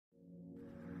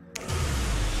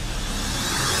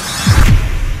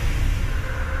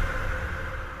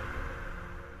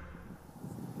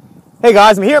Hey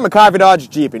guys, I'm here at MacIver Dodge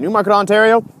Jeep in Newmarket,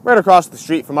 Ontario, right across the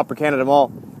street from Upper Canada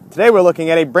Mall. Today we're looking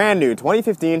at a brand new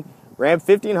 2015 Ram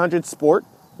 1500 Sport.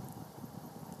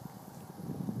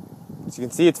 As you can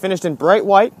see, it's finished in bright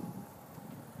white.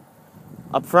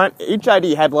 Up front,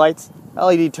 HID headlights,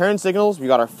 LED turn signals, we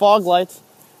got our fog lights,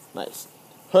 nice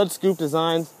hood scoop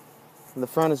designs in the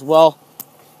front as well.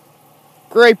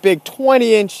 Great big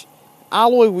 20-inch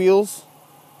alloy wheels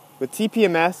with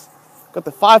TPMS. Got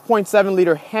the 5.7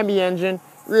 liter Hemi engine,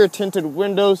 rear tinted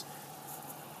windows,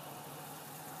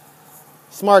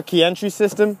 smart key entry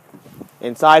system.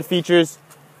 Inside features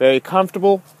very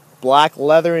comfortable black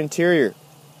leather interior,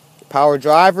 power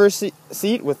driver's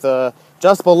seat with a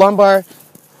adjustable lumbar,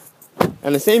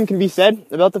 and the same can be said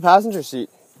about the passenger seat.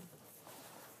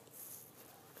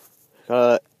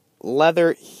 Got a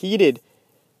leather heated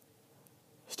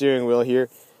steering wheel here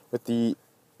with the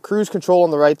cruise control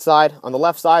on the right side. On the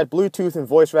left side, Bluetooth and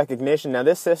voice recognition. Now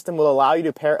this system will allow you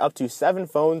to pair up to 7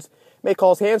 phones, make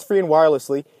calls hands-free and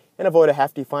wirelessly, and avoid a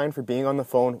hefty fine for being on the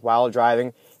phone while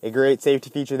driving. A great safety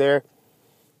feature there.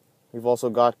 We've also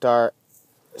got our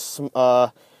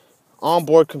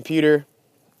onboard computer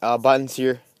buttons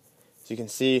here. As you can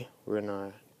see, we're in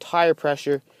our tire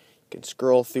pressure. You can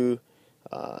scroll through,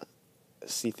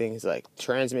 see things like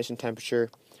transmission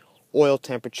temperature, oil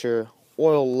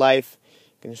life.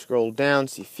 You can scroll down,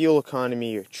 see fuel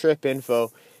economy, your trip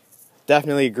info.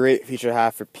 Definitely a great feature to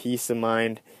have for peace of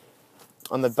mind.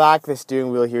 On the back of the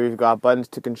steering wheel here, we've got buttons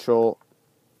to control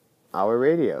our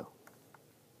radio.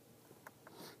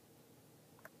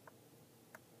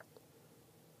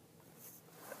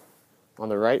 On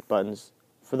the right, buttons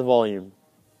for the volume.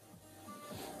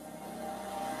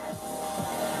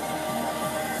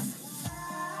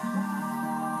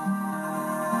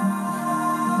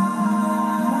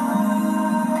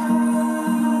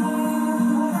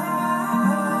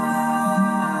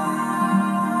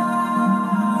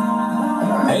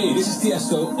 Hey, this is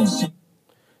Tiesto and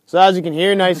So as you can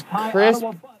hear, nice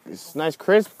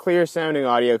crisp, clear sounding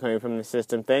audio coming from the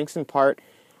system, thanks in part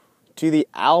to the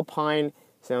Alpine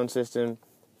sound system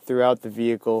throughout the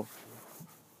vehicle.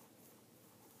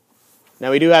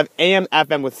 Now we do have AM,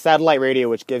 FM with satellite radio,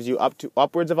 which gives you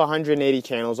upwards of 180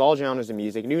 channels, all genres of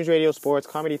music, news, radio, sports,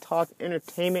 comedy, talk,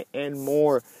 entertainment, and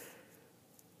more.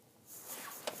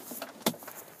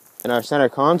 In our center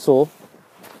console,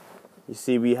 you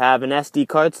see we have an SD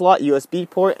card slot, USB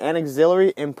port, and auxiliary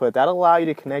input. That'll allow you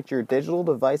to connect your digital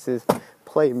devices,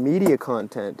 play media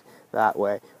content that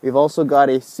way. We've also got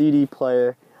a CD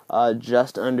player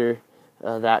just under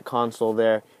that console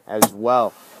there as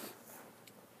well.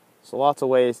 So lots of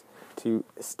ways to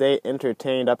stay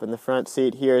entertained up in the front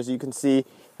seat here. As you can see,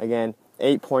 again,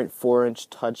 8.4-inch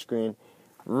touchscreen,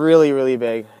 really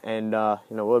big. And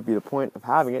what would be the point of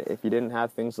having it if you didn't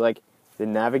have things like the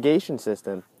navigation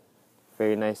system?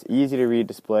 Very nice, easy to read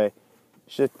display.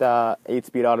 Shift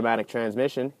 8-speed automatic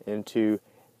transmission into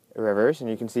reverse, and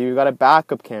you can see we've got a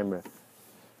backup camera.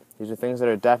 These are things that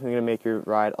are definitely going to make your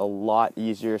ride a lot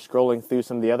easier. Scrolling through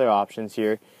some of the other options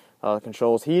here,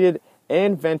 controls heated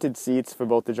and vented seats for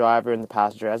both the driver and the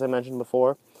passenger, as I mentioned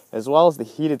before, as well as the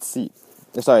heated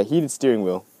steering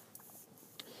wheel.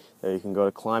 There you can go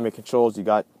to climate controls. You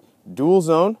got dual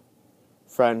zone,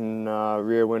 front and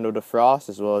rear window defrost,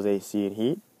 as well as AC and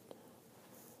heat.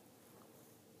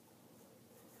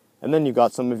 And then you've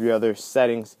got some of your other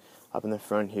settings up in the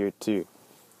front here too.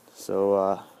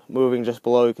 So moving just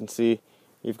below, you can see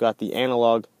you've got the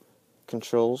analog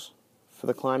controls for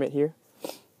the climate here.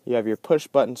 You have your push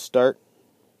button start,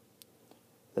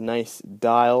 the nice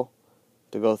dial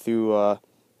to go through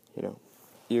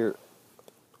your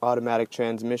automatic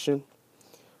transmission.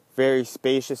 Very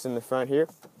spacious in the front here.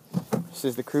 This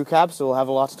is the crew cab, so we'll have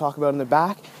a lot to talk about in the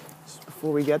back. Just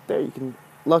before we get there, you can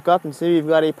look up and see we've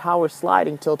got a power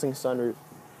sliding tilting sunroof.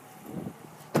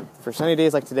 For sunny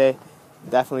days like today,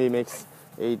 definitely makes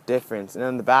a difference. And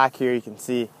on the back here, you can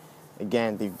see,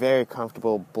 again, the very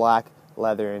comfortable black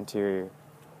leather interior.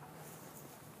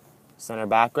 Center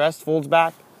backrest folds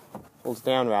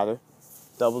down rather.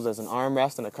 Doubles as an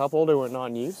armrest and a cup holder when not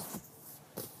in use.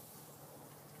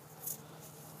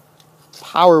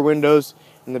 Power windows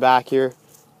in the back here,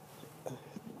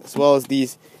 as well as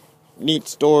these neat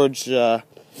storage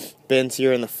bins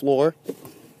here in the floor.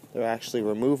 They're actually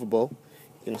removable.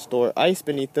 You can store ice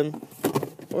beneath them,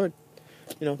 or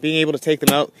being able to take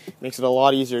them out makes it a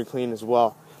lot easier to clean as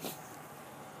well.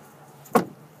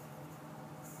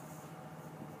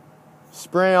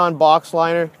 Spray-on box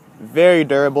liner, very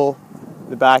durable.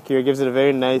 The back here gives it a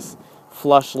very nice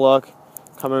flush look.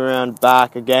 Coming around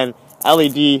back again,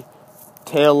 LED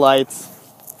tail lights,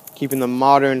 keeping the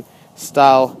modern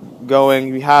style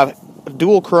going. We have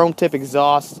dual chrome tip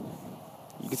exhaust.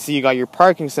 You can see you got your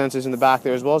parking sensors in the back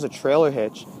there as well as a trailer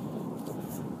hitch.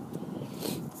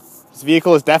 This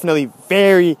vehicle is definitely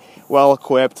very well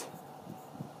equipped.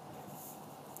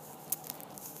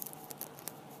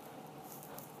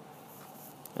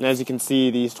 And as you can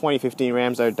see, these 2015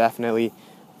 Rams are definitely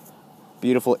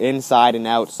beautiful inside and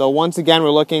out. So once again,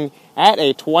 we're looking at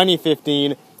a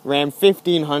 2015 Ram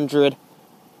 1500,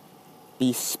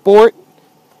 the Sport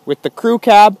with the crew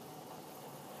cab.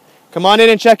 Come on in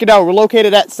and check it out. We're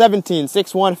located at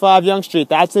 17615 Yonge Street.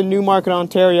 That's in Newmarket,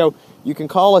 Ontario. You can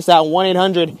call us at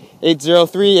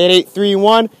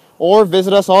 1-800-803-8831 or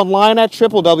visit us online at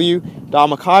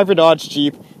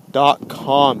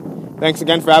www.maciverdodgejeep.com. Thanks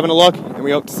again for having a look, and we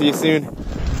hope to see you soon.